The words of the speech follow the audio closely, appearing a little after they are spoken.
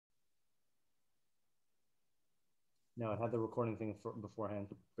No, I had the recording thing beforehand.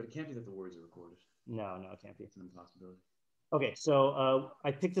 But it can't be that the words are recorded. No, it can't be. It's an impossibility. Okay, so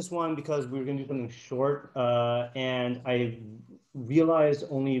I picked this one because we were going to do something short, and I realized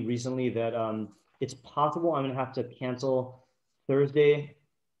only recently that it's possible I'm going to have to cancel Thursday,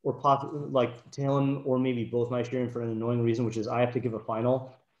 or like Tehilim, or maybe both my shiurim for an annoying reason, which is I have to give a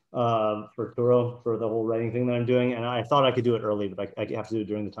final for Turo for the whole writing thing that I'm doing, and I thought I could do it early, but I have to do it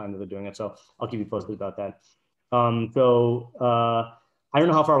during the time that they're doing it, so I'll keep you posted about that. I don't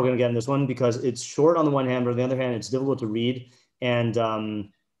know how far we're going to get in this one because it's short on the one hand, but on the other hand, it's difficult to read, and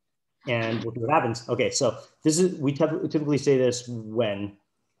we'll see what happens. Okay, so this is we typically say this when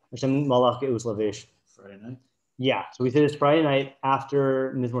Hashem Moloch Geius Laveish. Friday night. Yeah, so we say this Friday night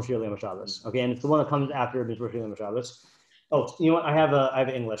after Mizmor Shir Shabbos. Okay, and it's the one that comes after Mizmor Shir Shabbos. Oh, you know what? I have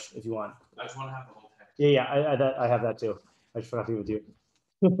English if you want. I just want to have the whole text. Yeah, I have that too. I just forgot to give it to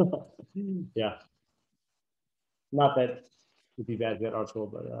you. Yeah. Not that it would be bad to get article,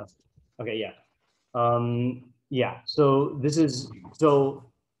 but okay, yeah. Yeah, so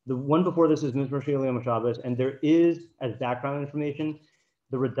the one before this is Mizmor Shir Shabbos, and there is, as background information,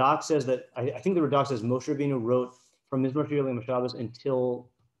 the Radak says that, I think the Radak says Moshe Rabbeinu wrote from Mizmor Shir Shabbos until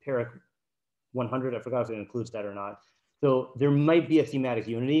Perek 100. I forgot if it includes that or not. So there might be a thematic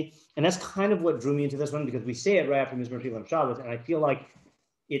unity, and that's kind of what drew me into this one, because we say it right after Mizmor Shir Shabbos, and I feel like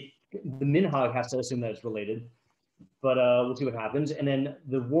the minhag has to assume that it's related. But we'll see what happens. And then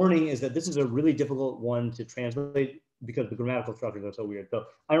the warning is that this is a really difficult one to translate because the grammatical structures are so weird. So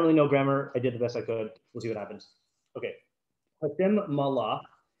I don't really know grammar. I did the best I could. We'll see what happens. Okay. Hashem Malach.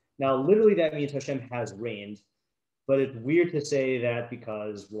 Now, literally that means Hashem has reigned, but it's weird to say that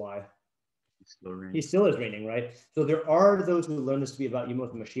because why? He still is reigning, right? So there are those who learn this to be about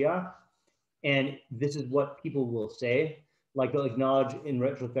Yemot Mashiach, and this is what people will say. Like they'll acknowledge in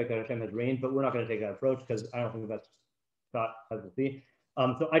retrospect that Hashem has reigned, but we're not going to take that approach because I don't think that's thought as we'll see.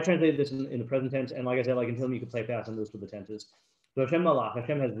 So I translated this in the present tense, and like I said, like until you can play fast on those for the tenses. So Hashem Malach,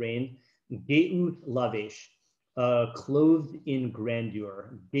 Hashem has reigned. Geius Laveish, clothed in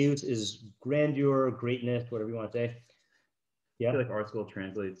grandeur. Geius is grandeur, greatness, whatever you want to say. Yeah. I feel like ArtScroll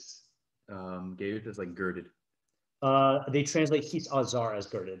translates Geius as like girded. They translate His Azar as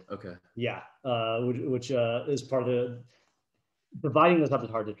girded. Okay. Yeah, which is part of the dividing this up is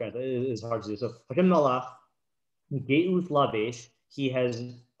hard to translate. It is hard to do. So Hashem Malach, Geius Laveish, he has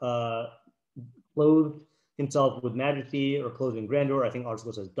clothed himself with majesty or clothed in grandeur. I think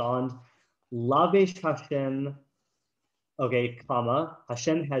ArtScroll says donned. Laveish Hashem, okay, comma,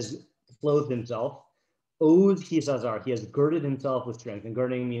 Hashem has clothed himself. Oz His Azar, he has girded himself with strength. And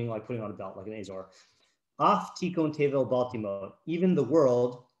girding meaning like putting on a belt, like an Azor. Af tikon tevel baltimot, even the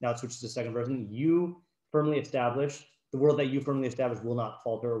world, now switch to the second person, you firmly established, the world that you firmly established will not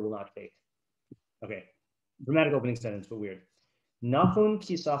falter or will not fade. Okay, dramatic opening sentence, but weird. Nachon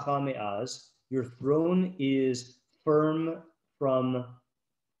kisacha me'az, your throne is firm from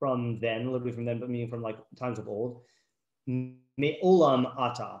then, literally from then, but meaning from like times of old. Me'olam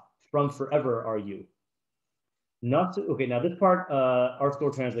ata, from forever are you. Okay, now this part,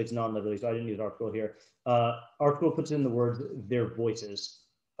 ArtScroll translates non-literally, so I didn't use ArtScroll here. ArtScroll puts in the words, their voices.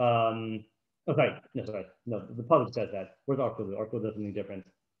 No, the public says that. Where's ArtScroll? ArtScroll does something different.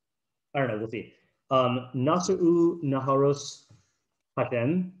 I don't know, we'll see. Nasa'u naharos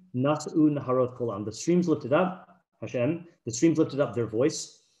Hashem, Nasa'u naharos kolam. The streams lifted up, Hashem, the streams lifted up their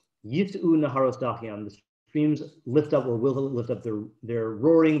voice. Yit'u naharos dachiam. The streams lift up or will lift up their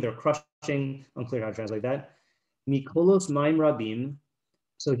roaring, their crushing. Unclear how to translate that. Mikolos maim rabim.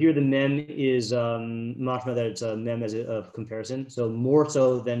 So here the mem is mashma that it's a mem as a comparison. So more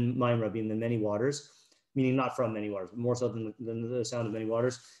so than maim rabim, than many waters, meaning not from many waters, but more so than the sound of many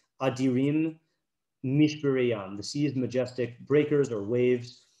waters. Adirim mishbereyam. The sea is majestic, breakers or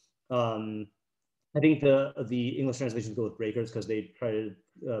waves. I think the English translations go with breakers because they try to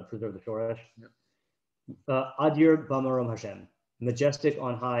preserve the shoresh. Yep. Adir bamarom Hashem. Majestic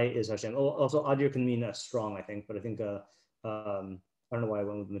on high is Hashem. Oh, also Adir can mean strong, I think, but I think I don't know why I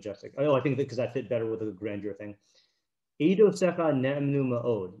went with majestic. Oh, I think because that fit better with the grandeur thing. Eido secha ne'emnu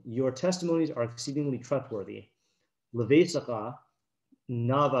ma'od. Your testimonies are exceedingly trustworthy. Leveisacha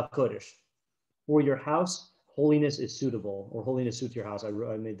nava kodesh. For your house, holiness is suitable, or holiness suits your house. I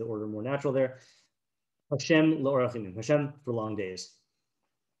made the order more natural there. Hashem lo'orachimim. Hashem for long days.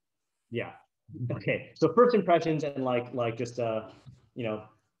 Yeah. Okay, so first impressions and like just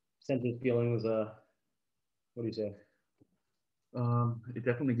sentence feelings. What do you say? It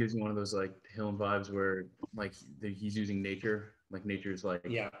definitely gives you one of those like Tehilim vibes where like he's using nature, like nature's like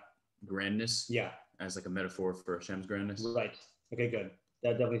grandness, as like a metaphor for Hashem's grandness. Right. Okay, good.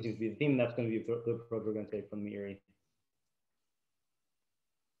 That definitely seems to be the theme. That's going to be the approach we're going to take from the Meiri.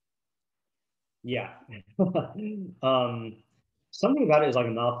 Yeah. Something about it is like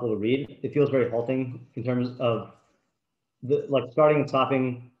a mouthful to read. It feels very halting in terms of the like starting and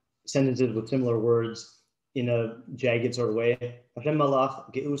stopping sentences with similar words in a jagged sort of way. Hashem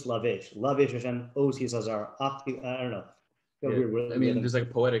Malach Geius Laveish. Laveish Hashem Os Hisazar. I don't know. Yeah. I mean, there's like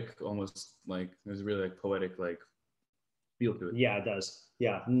poetic, almost like there's really like poetic like feel to it. Yeah, it does.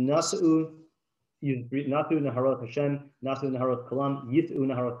 Yeah. Nasu Naharot Hashem, Nasu Naharot Kalam, Yitu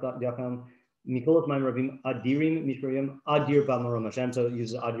Naharot Yakam, Mikolot Maim Rabim, Adirim Mishraim, Adir Bamarom Hashem. So it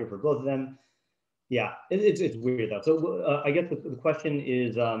uses Adir for both of them. Yeah, it's weird though. So I guess the question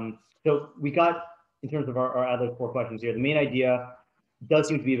is, so we got, in terms of our other 4 questions here, the main idea does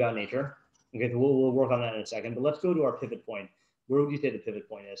seem to be about nature. Okay, so we'll work on that in a second, but let's go to our pivot point. Where would you say the pivot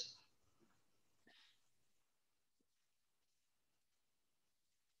point is?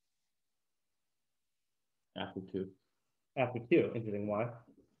 After 2. After 2, interesting, why?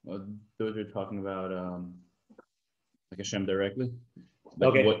 Well, those are talking about like Hashem directly. Like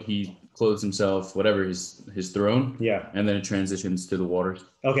okay. What he clothes himself, whatever his throne. Yeah. And then it transitions to the waters.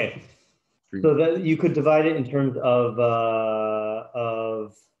 Okay. So that you could divide it in terms of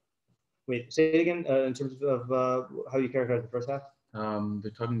wait, say it again, in terms of how you characterize the first half?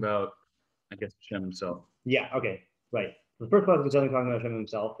 They're talking about, I guess, Hashem himself. Yeah, okay, right. The first part is talking about Hashem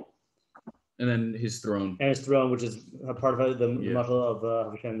himself. And then his throne. And his throne, which is a part of the muscle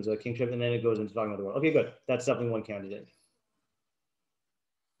of Hashem's kingship, and then it goes into talking about the world. Okay, good. That's definitely one candidate.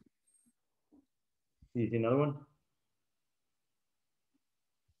 Do you see another one?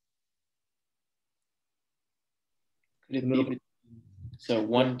 Could it be, so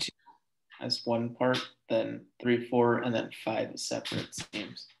 1, 2 has one part, then 3, 4, and then 5 is separate, it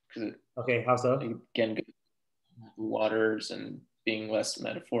seems. Okay, how so? Again, waters and being less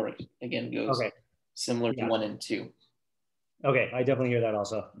metaphoric, again, goes similar to 1 and 2. Okay, I definitely hear that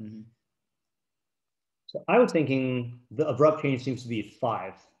also. Mm-hmm. So I was thinking the abrupt change seems to be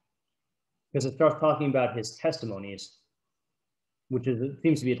 5, because it starts talking about his testimonies, which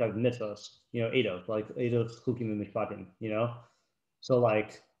seems to be a type of mythos, eidos, like eidos chukim mishpatim, So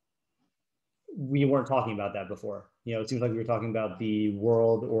like, we weren't talking about that before. It seems like we were talking about the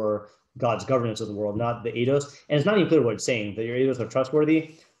world or God's governance of the world, not the eidos. And it's not even clear what it's saying, that your eidos are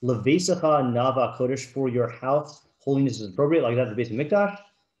trustworthy. Levesacha nava kodesh, for your house, holiness is appropriate, like that's the basic mikdash.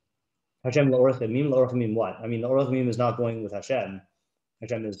 Hashem la'orach mim what? I mean, la'orach mim is not going with Hashem.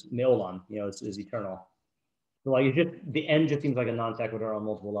 Hashem is me'olam, is eternal. So like, it's just, the end just seems like a non sequitur on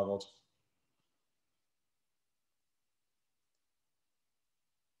multiple levels.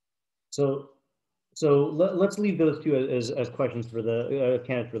 So let's leave those 2 as questions for the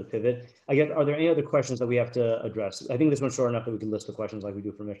candidates for the pivot. I guess, are there any other questions that we have to address? I think this one's short enough that we can list the questions like we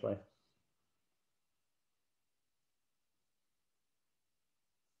do for Mishlei.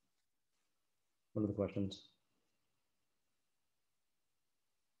 What are the questions?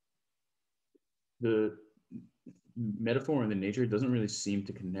 The metaphor and the nature doesn't really seem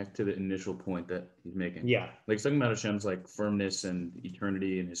to connect to the initial point that he's making. Yeah. Like he's talking about Hashem's like firmness and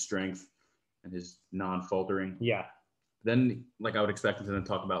eternity and his strength and his non-faltering. Yeah. Then like I would expect him to then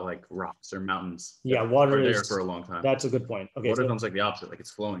talk about like rocks or mountains. Yeah, water are is there for a long time. That's a good point. Okay. Water comes like the opposite, like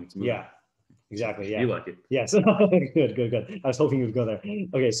it's flowing, it's moving. Yeah. Exactly. Yeah. You like it. Yes. Good. I was hoping you would go there.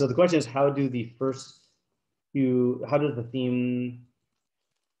 Okay, so the question is, how does the theme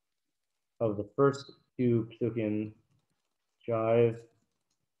of the first 2 psukim jive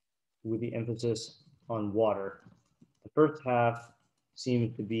with the emphasis on water? The first half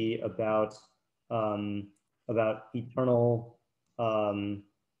seems to be about eternal,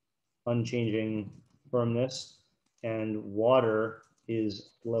 unchanging firmness, and water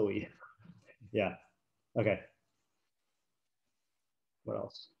is flowy. Yeah. Okay. What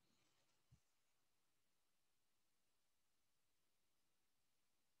else?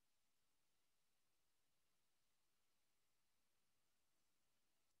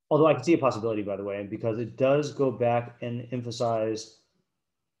 Although I can see a possibility, by the way, because it does go back and emphasize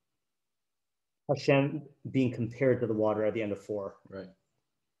Hashem being compared to the water at the end of 4. Right.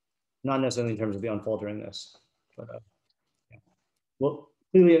 Not necessarily in terms of the unfalteringness, but yeah. Well,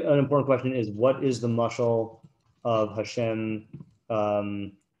 clearly an important question is, what is the mashal of Hashem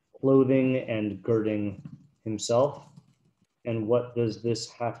clothing and girding himself, and what does this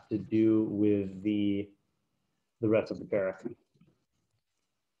have to do with the rest of the Perek?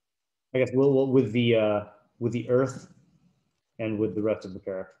 I guess we'll with the earth and with the rest of the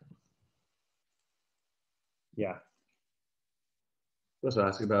Perek. Yeah. Let's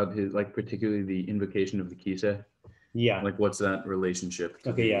ask about his, like, particularly the invocation of the Kiseh. Yeah. Like, what's that relationship?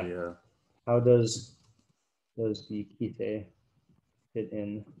 Okay. Yeah. How does the Kiseh fit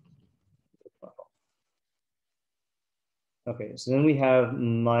in? Okay, so then we have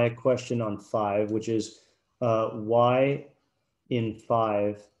my question on 5, which is why in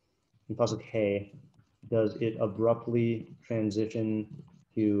 5, in pasuk Hey, does it abruptly transition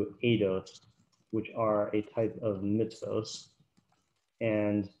to eidos, which are a type of mitzvos,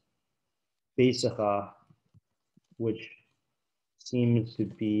 and beisacha, which seems to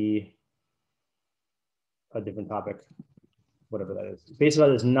be a different topic, whatever that is. Beisacha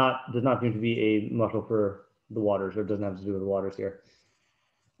does not seem to be a muscle for the waters, or doesn't have to do with the waters here.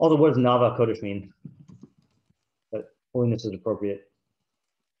 Also, what does Nava Kodesh mean? That holiness is appropriate.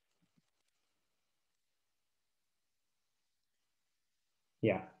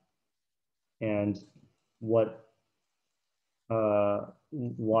 Yeah. And what,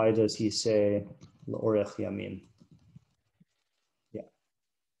 why does he say L'orech Yamin? Yeah.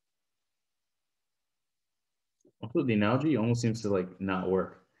 Also, the analogy almost seems to like not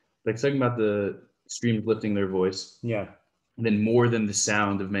work. Like talking about the streams lifting their voice. Yeah. And then more than the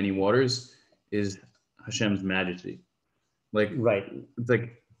sound of many waters is Hashem's majesty. Like, right. It's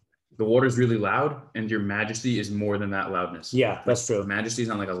like the water's really loud and your majesty is more than that loudness. Yeah, that's like, true. Majesty is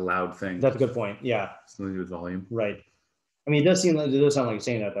not like a loud thing. That's a good point. Yeah. Something to do with volume. Right. I mean, it does sound like you're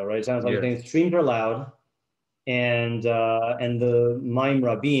saying that though, right? It sounds like you're saying streams are loud, and the Maim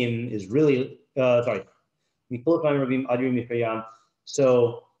Rabim is really sorry.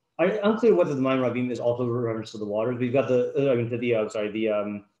 So I'm unclear whether the Maim Rabim is also a reference to the waters. We've got the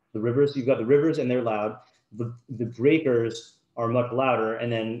rivers. You've got the rivers and they're loud. The breakers are much louder, and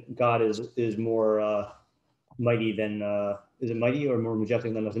then God is more mighty than is it mighty or more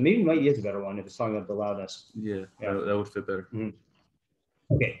majestic than us? And maybe mighty is a better one if it's talking about the loudness. Yeah. That would fit better.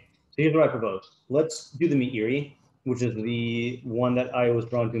 Mm-hmm. Okay, so here's what I propose. Let's do the Meiri, which is the one that I was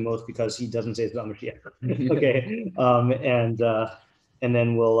drawn to most because he doesn't say it's about Mashiach. Okay, and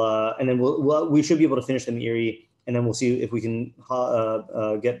then we should be able to finish the Meiri, and then we'll see if we can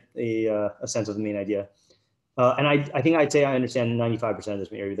get a sense of the main idea. And I think I'd say I understand 95% of this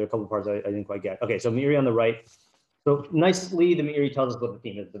Meiri. There are a couple parts I didn't quite get. Okay, so Meiri on the right. So nicely, the Meiri tells us what the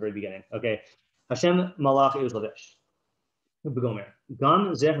theme is at the very beginning. Okay, Hashem Malach is Laveish.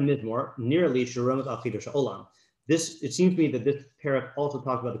 Gam zeh Mizmor nearly Sharomat Achidosh Olam. This, it seems to me that this Perek also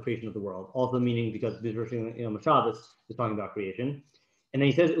talks about the creation of the world. Also meaning because this verse in Mashabbos is talking about creation. And then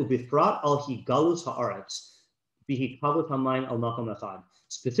he says, Ubifrat al higalus haaretz bihi kavut hamayim al makom echad.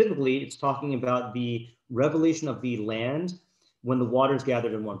 Specifically, it's talking about the revelation of the land when the waters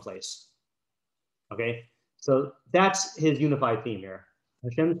gathered in one place. Okay, so that's his unified theme here.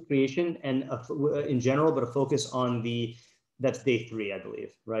 Hashem's creation and in general, but a focus on that's day 3, I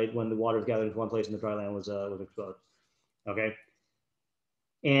believe, right? When the waters gathered in one place and the dry land was exposed. Okay,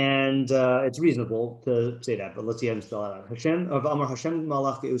 and it's reasonable to say that, but let's see how to spell it out. Hashem of Amar Hashem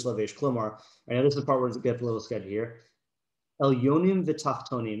Malach Geius Laveish Klomar. I know this is the part where it gets a little sketchy here. Elyonim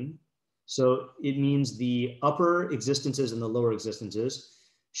v'tachtonim, so it means the upper existences and the lower existences.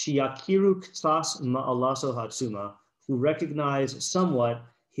 Shiakiru ktas ma'alaso hatsuma, who recognize somewhat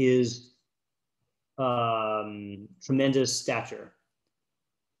his tremendous stature.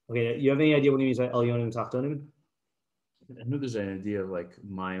 Okay, you have any idea what he means by Elyonim v'tachtonim? I know there's an idea of like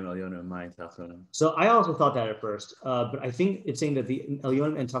Mayim Elyonim and Mayim Tachtonim. So I also thought that at first, but I think it's saying that the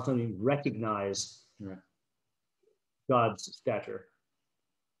Elyonim and Tachtonim recognize God's stature,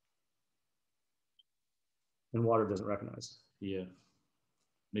 and water doesn't recognize. Yeah,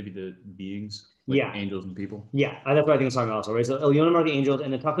 maybe the beings, like angels and people. Yeah, that's what I think it's talking about also, right? So Elyonim are the angels,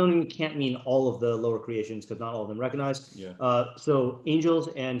 and the Tachtonim can't mean all of the lower creations because not all of them recognize. Yeah. So angels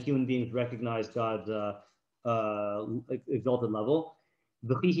and human beings recognize God's exalted level,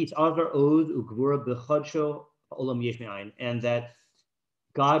 and that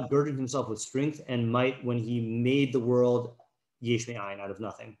God burdened himself with strength and might when he made the world yesh me'ayin, out of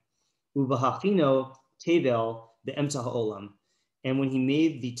nothing. Uvahachino tevel the emsa ha'olam, and when he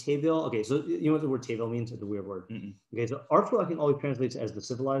made the tevel, okay, so you know what the word tevel means? It's a weird word. Okay, so artful I think always translates as the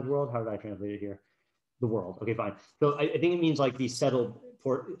civilized world. How did I translate it here? The world. Okay, fine. So I think it means like the settled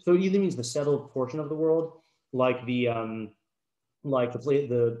port. So it either means the settled portion of the world, like the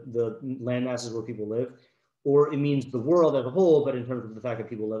land masses where people live, or it means the world as a whole, but in terms of the fact that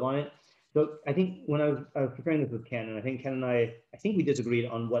people live on it. So I think when I was preparing this with Ken, and I think Ken and I think we disagreed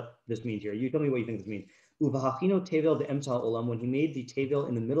on what this means here. You tell me what you think this means. Uvahachino tevel de emsa olam, when he made the tevel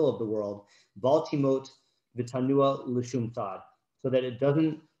in the middle of the world, bal timot v'tanua l'shum tzad, so that it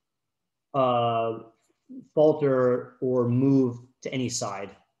doesn't falter or move to any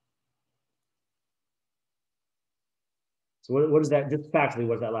side. So what is that? Just factually,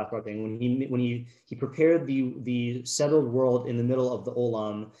 what is that last part thing? When he prepared the settled world in the middle of the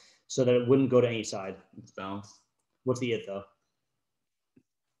olam, so that it wouldn't go to any side. It's balanced. What's the it though?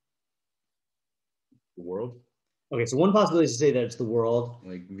 The world. Okay, so one possibility is to say that it's the world,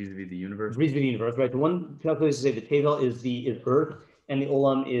 like vis-a-vis the universe. Vis-a-vis the universe, right? The one possibility is to say the Tevel is Earth, and the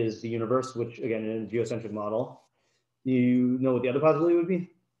Olam is the universe, which again in a geocentric model. You know what the other possibility would be?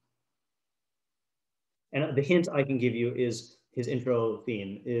 And the hint I can give you is his intro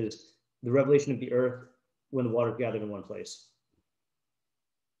theme is the revelation of the earth when the water is gathered in one place.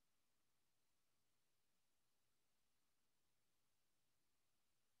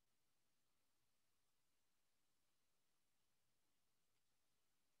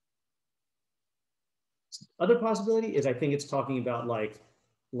 Other possibility is I think it's talking about like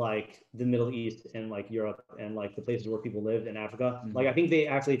the Middle East and like Europe and like the places where people lived in Africa. Mm-hmm. Like I think they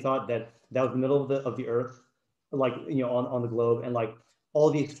actually thought that that was the middle of the earth, like on the globe, and like all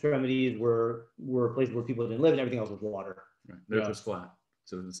the extremities were places where people didn't live and everything else was water. Right. The earth was flat,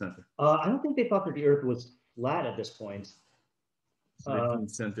 so it was the center. I don't think they thought that the earth was flat at this point. So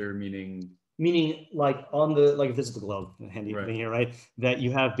center meaning like on the if this is the globe, handy thing here, right? That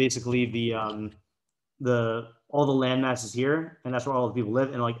you have basically the all the land masses here, and that's where all the people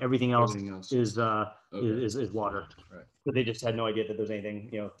live, and like everything else. is water. Right. But they just had no idea that there's anything,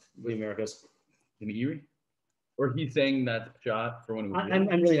 the Americas. The Meiri? Or he's saying that shot for when it was I'm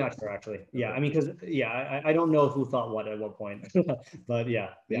really not sure actually. Yeah, I mean, because I don't know who thought what at what point, but yeah.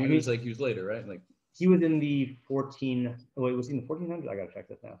 He was later, right? Like he was in the 14. Wait, was he in the 1400s? I gotta check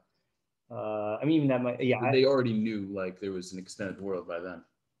this now. I mean, even that might. Yeah. They already knew like there was an extended world by then.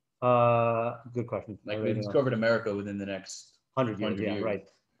 Good question. Like we discovered America within the next 100 years. Yeah, right.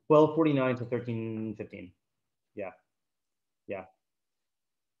 1249 to 1315. Yeah.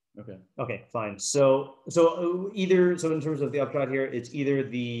 Okay, fine. So in terms of the upshot here, it's either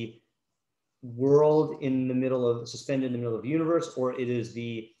the world suspended in the middle of the universe, or it is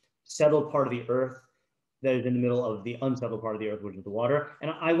the settled part of the earth that is in the middle of the unsettled part of the earth, which is the water.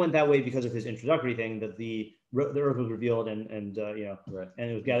 And I went that way because of his introductory thing that the earth was revealed and right.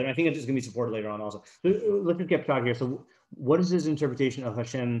 And it was gathered. And I think it's just going to be supported later on also. So let's just get track here. So what is his interpretation of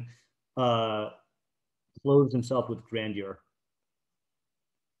Hashem clothes himself with grandeur?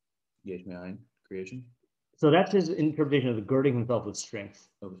 Creation. So that's his interpretation of the girding himself with strength.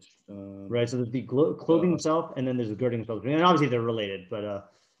 Right. So there's the clothing himself, and then there's the girding himself. And obviously they're related, but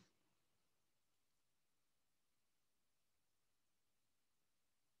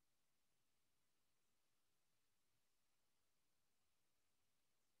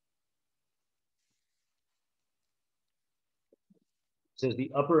says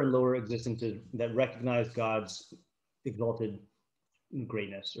the upper and lower existences that recognize God's exalted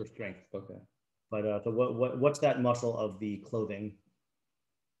greatness or strength. Okay. But so what's that muscle of the clothing?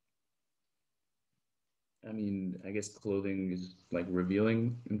 I mean, I guess clothing is like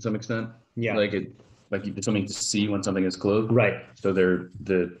revealing in some extent. Yeah. Like there's something to see when something is clothed. Right. So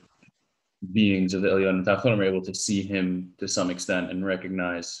the beings of the Elyon and Tachtonim are able to see him to some extent and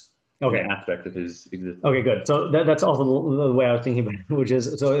recognize an aspect of his existence. Okay, good. So that's also the way I was thinking about it, which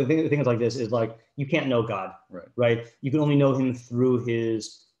is, so the thing is like this is like, you can't know God, right? You can only know him through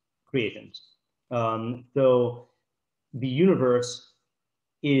his creations. So the universe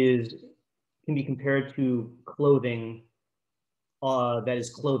can be compared to clothing that is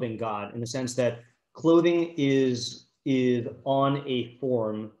clothing God, in the sense that clothing is on a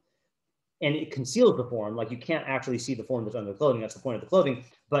form and it conceals the form. Like you can't actually see the form that's under the clothing. That's the point of the clothing.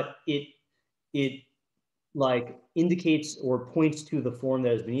 But it like indicates or points to the form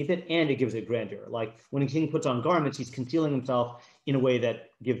that is beneath it, and it gives it grandeur. Like when a king puts on garments, he's concealing himself in a way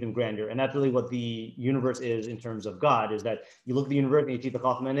that gives him grandeur. And that's really what the universe is in terms of God, is that you look at the universe and you see the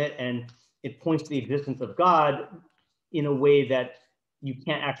Chacham in it, and it points to the existence of God in a way that you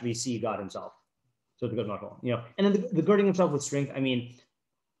can't actually see God himself. So it's a good model, And then the girding himself with strength, I mean,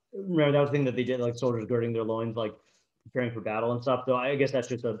 remember that was the thing that they did, like soldiers girding their loins, like preparing for battle and stuff. So I guess that's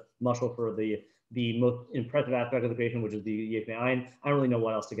just a muscle for the most impressive aspect of the creation, which is the Yesh Me'ayin. I don't really know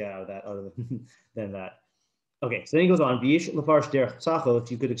what else to get out of that other than that. Okay, so then he goes on. V'yish lefarsh derech tzachos,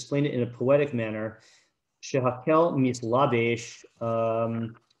 you could explain it in a poetic manner. Shehakel mis Laveish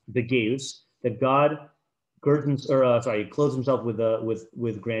the Geius, that God clothes himself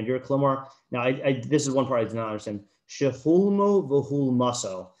with grandeur. Klomar. Now, this is one part I did not understand. Shehulmo v'hul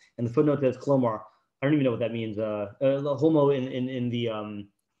maso. And the footnote says Klomar. I don't even know what that means. Hulmo in the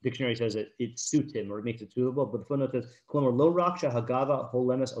dictionary says it suits him, or it makes it suitable. But the footnote says Klomar lo raksha hagava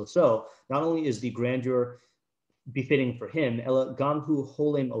holemes oso. Not only is the grandeur befitting for him, ela gamhu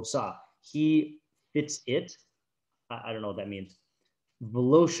holem osa. He fits it. I don't know what that means.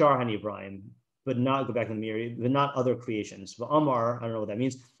 V'lo shar hanivraim, but not, go back to the Meiri, but not other creations. V'amar, I don't know what that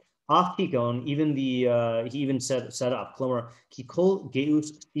means. Off Kikon, even the he even set up. Klomer Kikol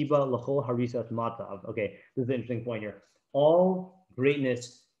Geius Siba Lachol Harisas Matav. Okay, this is an interesting point here. All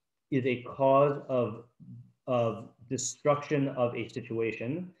greatness is a cause of destruction of a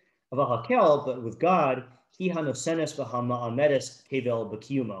situation. Of a hakel, but with God, he hanosenes v'hama amedes kevel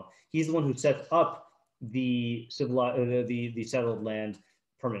b'kiyumo. He's the one who sets up the settled land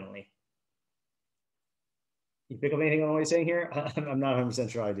permanently. You pick up anything on what he's saying here? I'm not 100%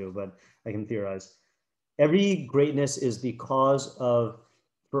 sure I do, but I can theorize. Every greatness is the cause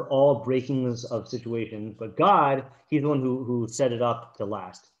for all breakings of situations, but God, he's the one who set it up to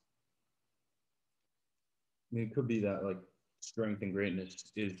last. I mean, it could be that like strength and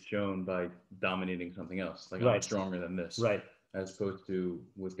greatness is shown by dominating something else. Like I'm stronger than this. Right. As opposed to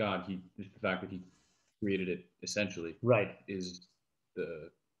with God, just the fact that he created it essentially is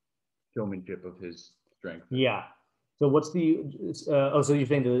the showmanship of his strength. Yeah. So what's the so you're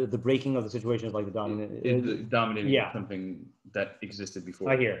saying the breaking of the situation is like the dominant dominating something that existed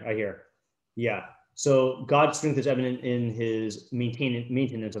before. I hear. Yeah. So God's strength is evident in his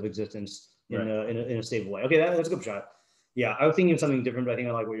maintenance of existence in a stable way. Okay, that's a good shot. Yeah, I was thinking of something different, but I think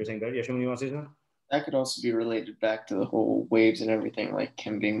I like what you're saying better. Yeah, Shimon, you want to say something? That could also be related back to the whole waves and everything, like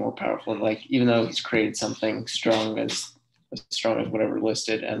him being more powerful. Like even though he's created something as strong as whatever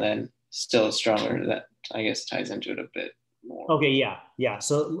listed, and then still stronger, that I guess ties into it a bit more. Okay, yeah.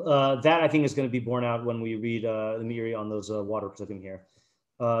 So that I think is going to be borne out when we read the Meiri on those water pasukim here.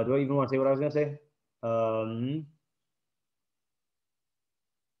 Do I even want to say what I was going to say?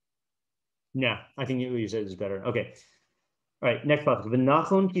 No, I think what you said is better. Okay. All right, next pasuk.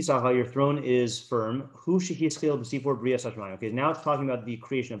 V'nachon kisaha, your throne is firm. Hu shehischil b'sipor brias hashemayim. Okay, now it's talking about the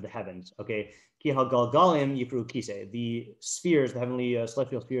creation of the heavens. Okay, ki hagalgalim yikru kise. The spheres, the heavenly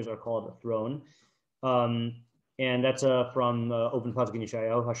celestial spheres, are called a throne. And that's from open pasuk in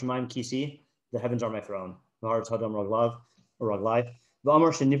Yeshayahu. Hashemayim kisi, the heavens are my throne. V'haaretz hadam raglai.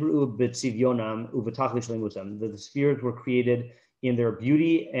 V'amar shenivru b'tzivyonam u'v'tachli shleimusam. The spheres were created in their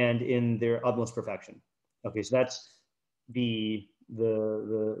beauty and in their utmost perfection. Okay, so that's the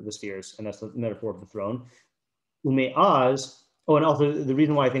spheres, and that's the metaphor of the throne. Ume'az, and also the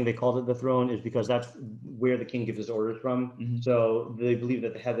reason why I think they called it the throne is because that's where the king gives his orders from. Mm-hmm. So they believe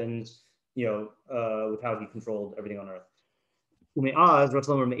that the heavens, with how he controlled everything on earth. Ume'az,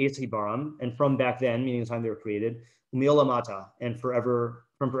 Ratzlomer me'etz hibaram, and from back then, meaning the time they were created, ume'olamata, and forever,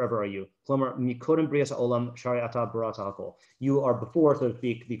 from forever are you. Klomer mikodem brias olam shari'ata barata hakol. You are before, so to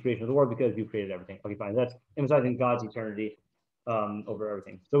speak, the creation of the world because you created everything. Okay, fine. That's emphasizing God's eternity over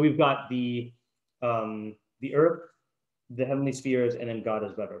everything. So we've got the earth, the heavenly spheres, and then God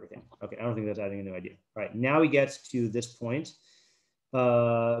is above everything. Okay, I don't think that's adding a new idea. All right, now we get to this point.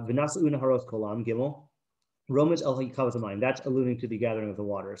 V'nasa'u naharos kolam gimel. Romans el ha'ikavas. That's alluding to the gathering of the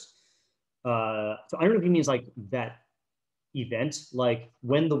waters. So I don't know if he means like that event, like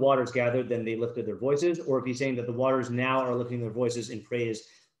when the waters gathered, then they lifted their voices, or if he's saying that the waters now are lifting their voices in praise,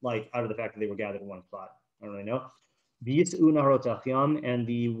 like out of the fact that they were gathered in one spot. I don't really know. And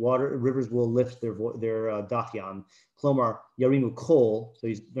the rivers will lift their dachyan. Klomar yarimu kol. So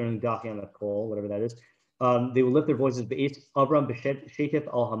he's learning dachyan of kol, whatever that is. They will lift their voices Avram b'shekef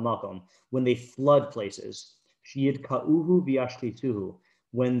al hamakom, when they flood places. Shiyid ka'uhu v'yashlituhu,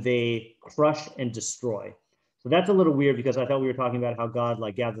 when they crush and destroy. So that's a little weird because I thought we were talking about how God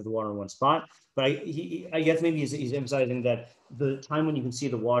like gathered the water in one spot, but I guess maybe he's emphasizing that the time when you can see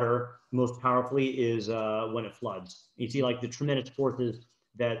the water most powerfully is when it floods. You see like the tremendous forces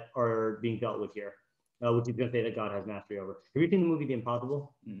that are being dealt with here, which is going to say that God has mastery over. Have you seen the movie The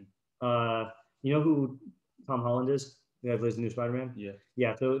Impossible? Mm. You know who Tom Holland is? The guy who plays the new Spider-Man? Yeah.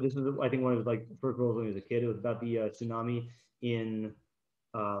 Yeah, so this is, I think, one of his like first roles when he was a kid. It was about the tsunami in,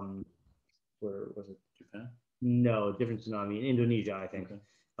 where was it? Japan? No, different tsunami in Indonesia, I think. Okay.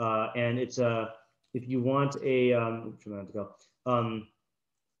 And it's if you want a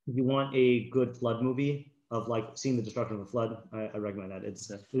if you want a good flood movie of like seeing the destruction of a flood, I recommend that.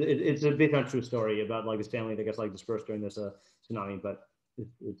 It's a based on a true story about like this family that gets like dispersed during this tsunami, but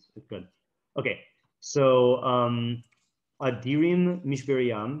it's good. Okay, so Adirim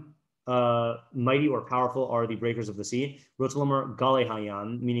Mishberiyam, mighty or powerful are the breakers of the sea. Rotzlomer Gale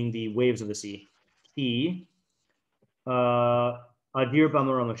Hayam, meaning the waves of the sea. He Adir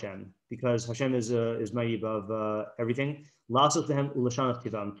Bamaram Hashem, because Hashem is mighty above everything. Lasos lehem ulashanas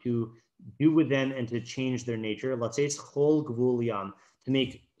tivam, to do with them and to change their nature. Latzeis chol gvul yam, to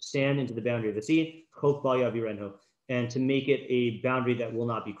make stand into the boundary of the sea. Chok bal yavirenhu, and to make it a boundary that will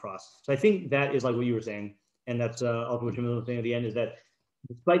not be crossed. So I think that is like what you were saying, and that's also what Shimon was saying at the end, is that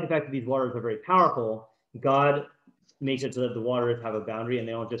despite the fact that these waters are very powerful, God makes it so that the waters have a boundary and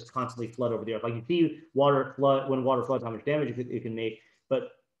they don't just constantly flood over the earth. Like you see water flood, when water floods, how much damage it can make,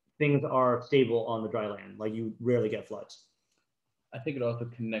 but things are stable on the dry land. Like you rarely get floods. I think it also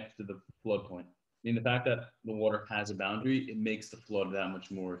connects to the flood point. I mean, the fact that the water has a boundary, it makes the flood that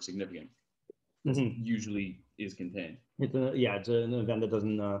much more significant. Mm-hmm. Usually is contained. It's an event that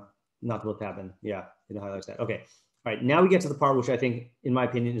doesn't not supposed to happen. Yeah, it highlights that. Okay, all right. Now we get to the part which I think, in my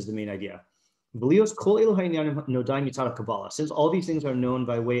opinion, is the main idea. Since all these things are known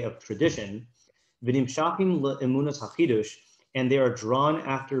by way of tradition, and they are drawn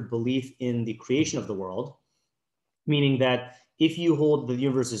after belief in the creation of the world, meaning that if you hold the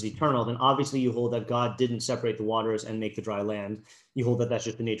universe is eternal, then obviously you hold that God didn't separate the waters and make the dry land. You hold that that's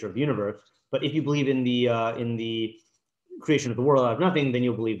just the nature of the universe. But if you believe in the creation of the world out of nothing, then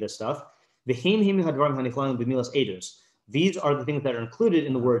you'll believe this stuff. These are the things that are included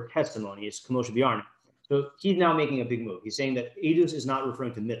in the word testimonies. So he's now making a big move. He's saying that edus is not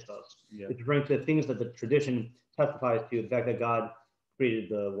referring to mitzvot. Yeah. It's referring to things that the tradition testifies to, the fact that God created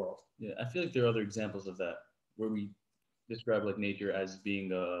the world. Yeah, I feel like there are other examples of that where we describe like nature as being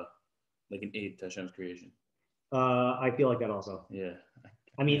like an aid to Hashem's creation. I feel like that also. Yeah.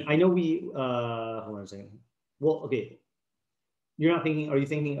 I mean, I know we hold on a second. Well, okay. Are you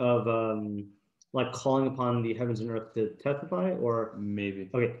thinking of like calling upon the heavens and earth to testify, or maybe?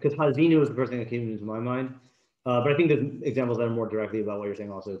 Okay, because Hazinu is the first thing that came into my mind. But I think there's examples that are more directly about what you're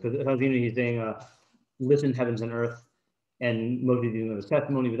saying also. Because Hazinu, he's saying, listen, heavens and earth, and Moshe is using it as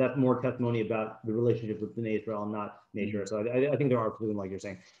testimony, but that's more testimony about the relationship with Bnei Israel, not nature. So I think there are clues like you're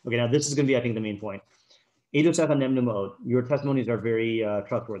saying. Okay, now this is going to be, I think, the main point. Your testimonies are very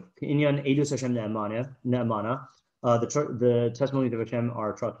trustworthy. The testimonies of Hashem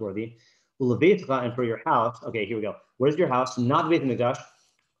are trustworthy. And for your house, okay, here we go. What is your house? Not Beit Hamikdash.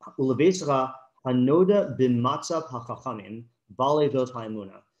 Hanoda b'matzav hachachamim baalei zos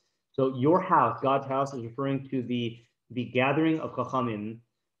ha'emuna. So your house, God's house, is referring to the gathering of chachamim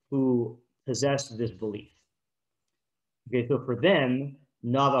who possessed this belief. Okay, so for them,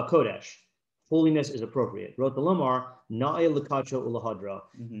 Nava Kodesh, holiness is appropriate. Wrote the Lomar, Na'e Lakacho Ulahadra,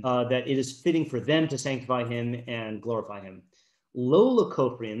 that it is fitting for them to sanctify him and glorify him. Lo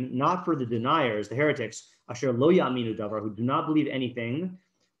Lakofrim, not for the deniers, the heretics, Asher Lo Ya'aminu Davar, who do not believe anything,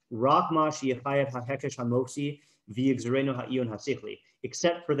 Rak Ma She'achayat HaHekesh HaMoksi V'yigzerenu Ha'ion HaSichli,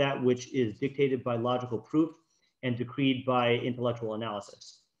 except for that which is dictated by logical proof and decreed by intellectual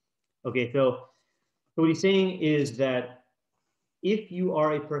analysis. Okay, so what he's saying is that if you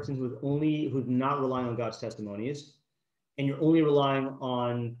are a person who's not relying on God's testimonies, and you're only relying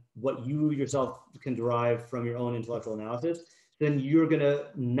on what you yourself can derive from your own intellectual analysis, then you're gonna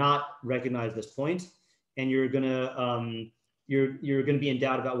not recognize this point, and you're gonna be in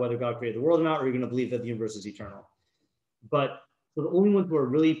doubt about whether God created the world or not, or you're gonna believe that the universe is eternal. But so the only ones who are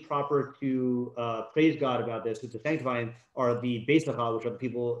really proper to praise God about this, to sanctify him, are the Beis Lacha, which are the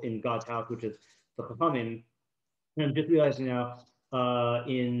people in God's house, which is the Chachamim. And I'm just realizing now,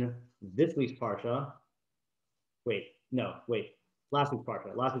 in this week's Parsha, last week's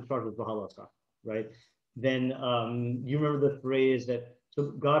Parsha was the Halacha, right? Then you remember the phrase that,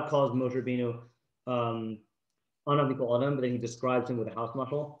 so God calls Moshe Rabbeinu Anav Adam, but then he describes him with a house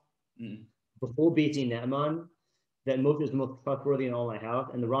mashal. Before Beiti Ne'eman, that Moshe is the most trustworthy in all my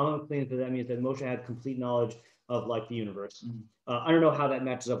house. And the Rambam explains that means that Moshe had complete knowledge of like the universe. I don't know how that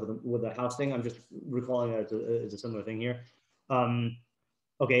matches up with the house thing. I'm just recalling that as a similar thing here.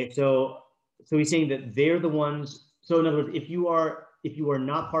 Okay, so he's saying that they're the ones. So in other words, if you are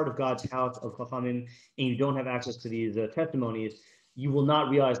not part of God's house of Chachamim and you don't have access to these testimonies, you will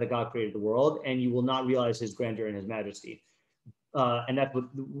not realize that God created the world, and you will not realize His grandeur and His majesty. And that's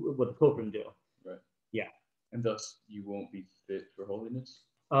what the Kofrim do. Right. Yeah. And thus you won't be fit for holiness.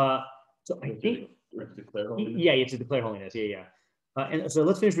 So I think to declare holiness. Yeah, you have to declare holiness. Yeah. And so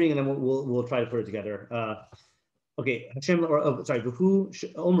let's finish reading, and then we'll try to put it together. Okay, Hashem, V'hu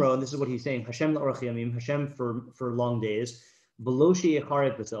Omro, and this is what he's saying. Hashem la'orach yamim, Hashem for long days. Below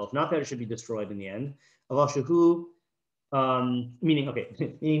she'echaret b'self, not that it should be destroyed in the end. Aval shehu, meaning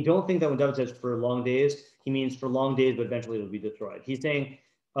don't think that when David says for long days, he means for long days, but eventually it will be destroyed. He's saying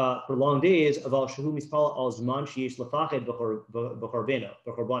for long days, aval shehu mispal al zman sheyesh lefached b'chorbano.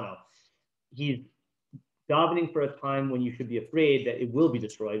 He's davening for a time when you should be afraid that it will be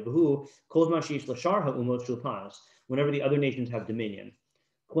destroyed. Whenever the other nations have dominion.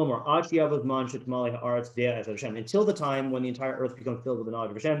 Until the time when the entire earth becomes filled with the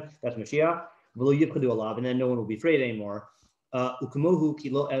knowledge of Hashem, that's Mashiach, and then no one will be afraid anymore. And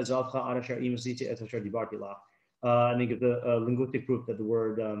they give the linguistic proof that the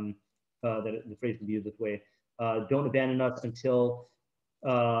word, that the phrase can be used this way. Don't abandon us until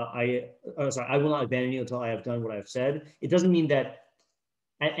I will not abandon you until I have done what I have said. It doesn't mean that,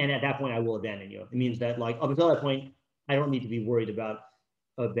 and at that point I will abandon you. It means that like up until that point, I don't need to be worried about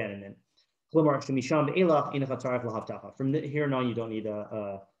abandonment. From here on, you don't need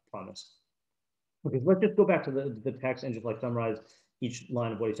a promise. Okay, so let's just go back to the text and just like summarize each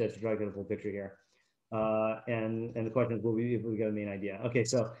line of what he says to try to get a full picture here. And the question is, will we get a main idea? Okay,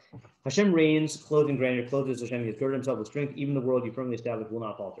 so Hashem reigns, clothed in grandeur, clothed as Hashem, he has girded himself with strength. Even the world you firmly established will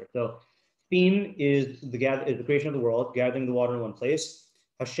not falter. So theme is the creation of the world, gathering the water in one place.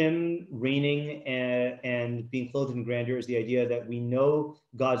 Hashem reigning and being clothed in grandeur is the idea that we know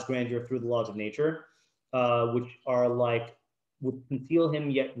God's grandeur through the laws of nature, which are like, would conceal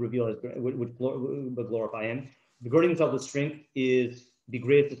him yet reveal his, would glorify him. The girding himself with strength is the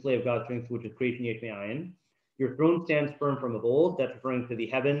greatest display of God's strength, which is creation yesh me'ayin. Your throne stands firm from of old. That's referring to the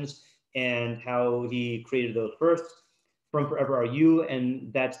heavens and how he created those first. From forever are you,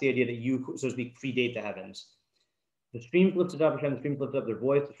 and that's the idea that you, so to speak, predate the heavens. The streams lifted up, Hashem, the streams lifted up their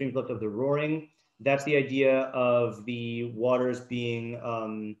voice, the streams lifted up their roaring. That's the idea of the waters being,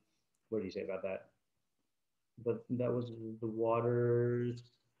 what did he say about that? But that was the waters.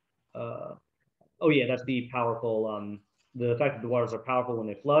 Oh yeah, that's the powerful, the fact that the waters are powerful when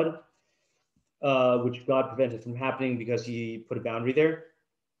they flood, which God prevented from happening because he put a boundary there.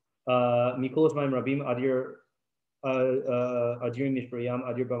 Mikolos Maim Rabim Adir Mishpriyam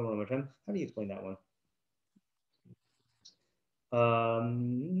Adir Bam Hashem. How do you explain that one? Oh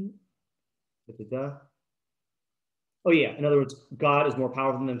yeah, in other words, God is more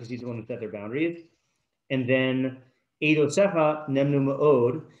powerful than them because he's the one who set their boundaries. And then Eidosecha Nemnu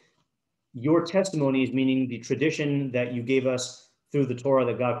Ma'od, your testimonies, meaning the tradition that you gave us through the Torah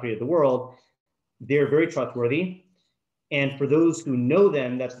that God created the world, they're very trustworthy. And for those who know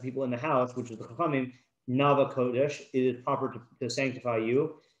them, that's the people in the house, which is the Chachamim, Nava Kodesh, it is proper to sanctify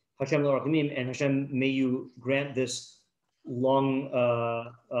you. Hashem L'Rachamim, and Hashem, may you grant this long,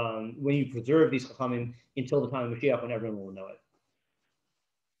 when you preserve these Chachamim until the time of Mashiach, when everyone will know it.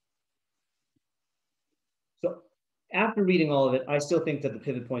 So after reading all of it, I still think that the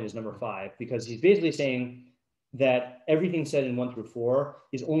pivot point is number 5, because he's basically saying that everything said in 1 through 4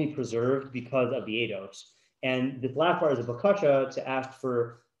 is only preserved because of the Eidos. And this last part is a bakasha to ask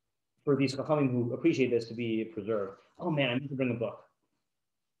for these Chachamim who appreciate this to be preserved. Oh man, I need to bring a book.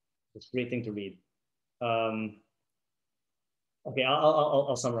 It's a great thing to read. Okay,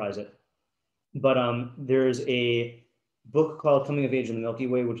 I'll summarize it. But there's a book called Coming of Age in the Milky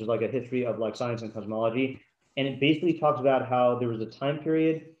Way, which is like a history of like science and cosmology. And it basically talks about how there was a time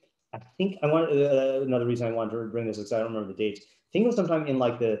period. I think I want another reason I wanted to bring this is because I don't remember the dates. I think it was sometime in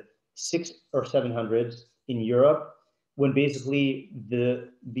like the 600s or 700s in Europe, when basically the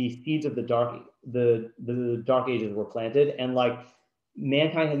seeds of the dark ages were planted, and like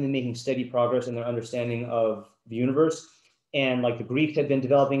mankind had been making steady progress in their understanding of the universe, and like the Greeks had been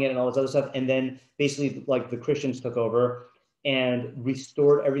developing it and all this other stuff, and then basically like the Christians took over and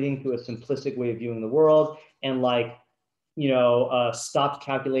restored everything to a simplistic way of viewing the world, and like, you know, stopped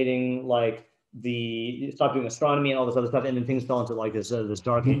calculating, like stopped doing astronomy and all this other stuff, and then things fell into like this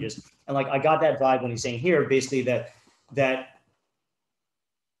dark ages. And like I got that vibe when he's saying here basically that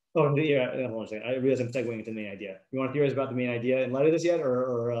oh yeah, hold on a second. I realize I'm segueing into the main idea. You want to theorize about the main idea in light of this yet,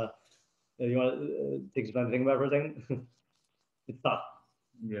 or you want to take some time to think about it for a second? It's tough.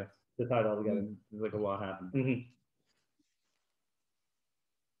 Yeah. To tie it all together. There's like a lot happened. Mm-hmm.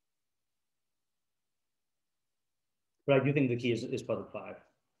 But I do think the key is pasuk 5.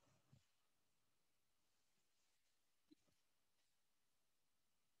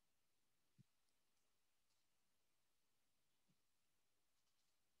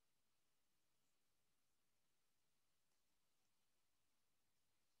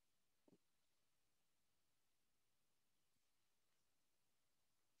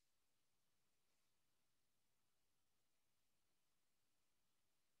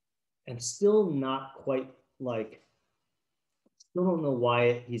 And still not quite like, still don't know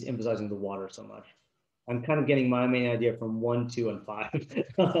why he's emphasizing the water so much. I'm kind of getting my main idea from 1, 2, and 5.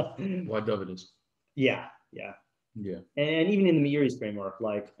 Why David is? Yeah. And even in the Meiri's framework,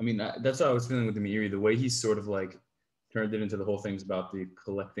 like, I mean, that's how I was feeling with the Meiri. The way he's sort of like turned it into the whole thing's about the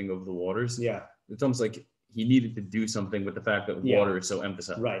collecting of the waters. Yeah. It's almost like he needed to do something with the fact that water is so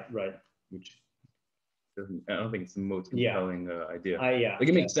emphasized. Right. Which I don't think it's the most compelling idea. Like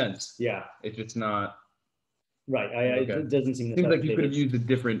it makes sense. Yeah. If it's not. Right. It doesn't seem. Seems like you could have used a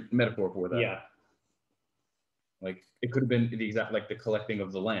different metaphor for that. Yeah. Like it could have been the exact, like the collecting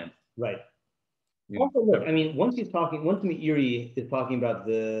of the land. Right. You also, look, I mean, once the Meiri is talking about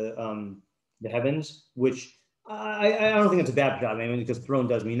the heavens, which I don't think it's a bad job. I mean, because throne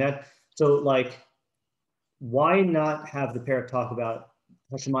does mean that. So like, why not have the Perek talk about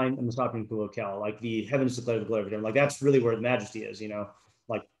Hashemayim and Masaprim Kulokal, like the heavens declare the glory of Hashem? Like that's really where the majesty is, you know,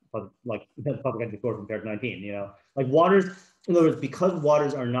 like the pasuk before from Perek 19, you know, like waters. In other words, because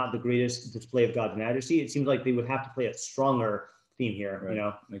waters are not the greatest display of God's majesty, it seems like they would have to play a stronger theme here, right. You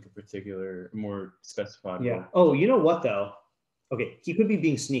know, like a particular, more specified. Yeah. Oh, you know what though? Okay, he could be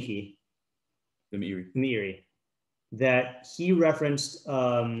being sneaky. The Meiri, that he referenced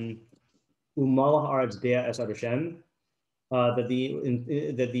Umalah Aretz Dea Esad Hashem, that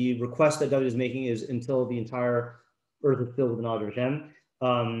the request that David is making is until the entire earth is filled with the knowledge of Hashem.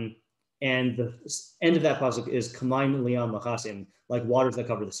 And the end of that pasuk is Kamayim Liam Machasim, like waters that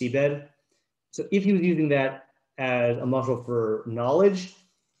cover the seabed. So if he was using that as a mashal for knowledge,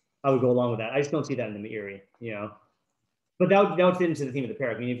 I would go along with that. I just don't see that in the Meiri, you know. But that would fit into the theme of the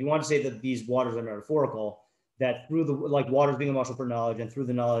Perek. I mean, if you want to say that these waters are metaphorical, that through the like waters being a mashal for knowledge, and through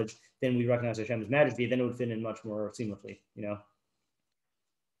the knowledge, then we recognize Hashem's majesty, then it would fit in much more seamlessly, you know.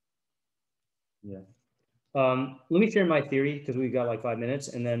 Yeah. Let me share my theory because we've got like 5 minutes,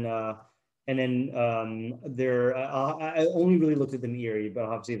 and then I only really looked at the Meiri, but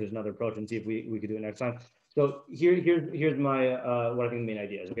I'll have to see if there's another approach and see if we could do it next time. So here's my what I think the main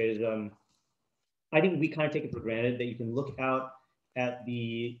idea is. Okay, is I think we kind of take it for granted that you can look out at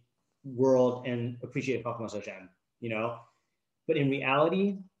the world and appreciate Chachmas Hashem, you know, but in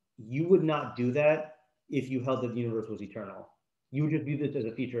reality, you would not do that if you held that the universe was eternal. You would just view this as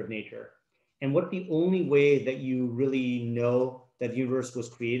a feature of nature. And what the only way that you really know that the universe was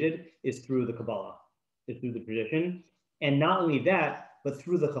created is through the Kabbalah, is through the tradition. And not only that, but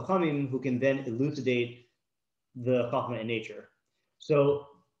through the Chachamim who can then elucidate the Chachma in nature. So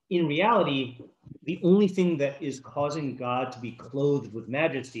in reality, the only thing that is causing God to be clothed with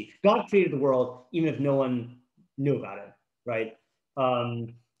majesty, God created the world even if no one knew about it, right?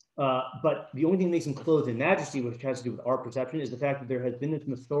 But the only thing that makes him clothed in majesty, which has to do with our perception, is the fact that there has been this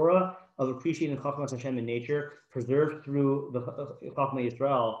Masorah of appreciating Chachmas Hashem in nature, preserved through the Chachma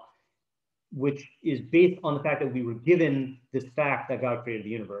Yisrael, which is based on the fact that we were given this fact that God created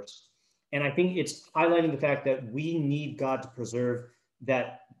the universe. And I think it's highlighting the fact that we need God to preserve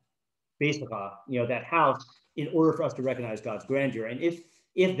that Beisaka, you know, that house, in order for us to recognize God's grandeur. And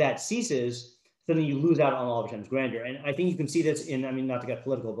if that ceases, then you lose out on all of Hashem's grandeur. And I think you can see this in, I mean, not to get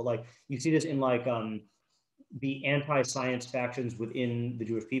political, but like you see this in like the anti-science factions within the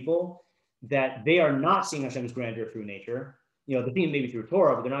Jewish people, that they are not seeing Hashem's grandeur through nature. You know, the theme maybe through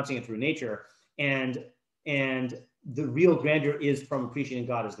Torah, but they're not seeing it through nature. And the real grandeur is from appreciating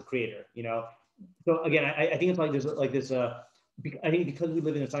God as the creator, you know? So again, I think it's like there's like this, I think because we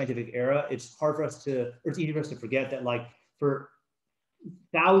live in a scientific era, it's hard for us to, or it's easy for us to forget that like for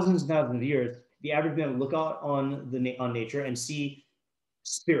thousands and thousands of years, the average man would look out on nature and see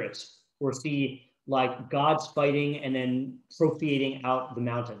spirits, or see like gods fighting and then procreating out the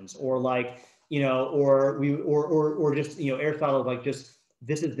mountains, or like, you know, or just, you know, Aristotle like just,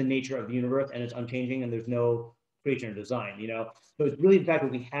 this is the nature of the universe and it's unchanging and there's no creation or design, you know? So it's really the fact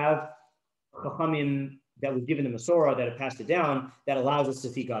that we have Chachamim that was given the Masorah, that have passed it down, that allows us to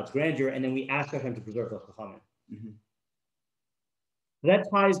see God's grandeur, and then we ask Hashem to preserve those Chachamim. Mm-hmm. That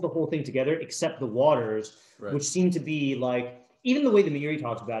ties the whole thing together, except the waters, right, which seem to be like, even the way the Meiri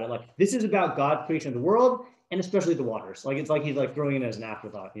talks about it, like this is about God's creation of the world, and especially the waters. Like it's like he's like throwing it as an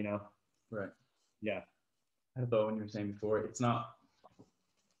afterthought, you know? Right. Yeah. I thought when you were saying before, it's not.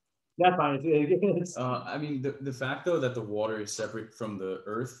 That's fine. I mean, the fact though that the water is separate from the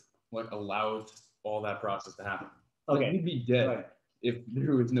earth, like allowed all that process to happen. Okay. Like, we'd be dead, right, if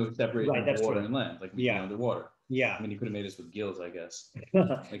there was no separation of water and land. Like we'd be underwater. Yeah. I mean, he could have made us with gills, I guess.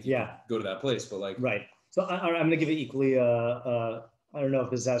 Like yeah, go to that place, but like right. So I'm going to give it equally. I don't know if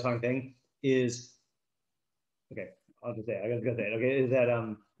this is a satisfying thing. Is okay. I'll just say it. I was going to say it. Okay, is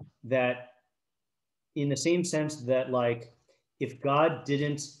that that in the same sense that like if God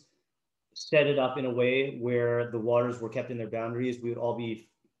didn't set it up in a way where the waters were kept in their boundaries, we would all be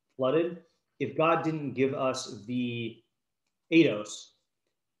flooded. If God didn't give us the eidos,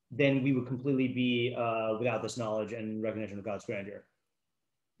 then we would completely be without this knowledge and recognition of God's grandeur.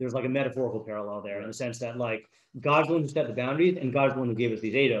 There's like a metaphorical parallel there in the sense that like God's the one who set the boundaries and God's the one who gave us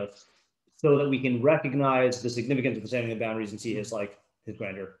these eidos so that we can recognize the significance of setting the boundaries and see his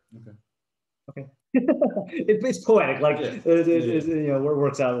grandeur. Okay. It's poetic, like you know, it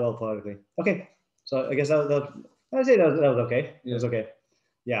works out well poetically. Okay, so I guess I'd say that was okay. Yeah. It was okay.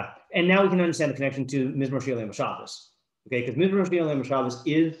 Yeah, and now we can understand the connection to Mizmor Shir and Shabbos. Okay, because Mizmor Shir and Shabbos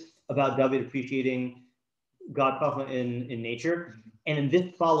is about David appreciating God in nature, And then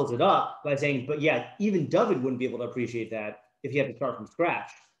this follows it up by saying, but yeah, even David wouldn't be able to appreciate that if he had to start from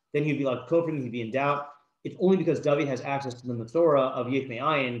scratch. Then he'd be like kofrim, he'd be in doubt. It's only because David has access to the Masorah of Yech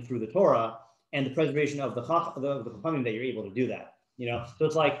Me'ayin through the Torah and the preservation of the Chachamim that you're able to do that. So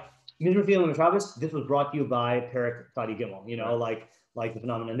it's like Mizmor Shir and Shabbos. This was brought to you by Perek Tzadi Gimel. Like the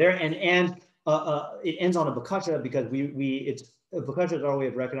phenomenon there, and it ends on a bakasha because bakasha is our way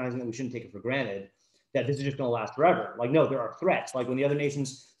of recognizing that we shouldn't take it for granted that this is just going to last forever. Like, no, there are threats. Like when the other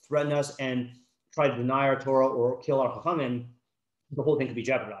nations threaten us and try to deny our Torah or kill our Chachamim, the whole thing could be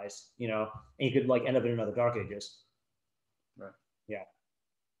jeopardized, and you could like end up in another dark ages. Right. Yeah.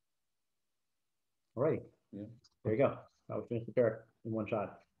 All right. Yeah. There you go. I was finished the Perek in one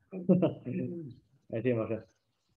shot. I see you, Moshe.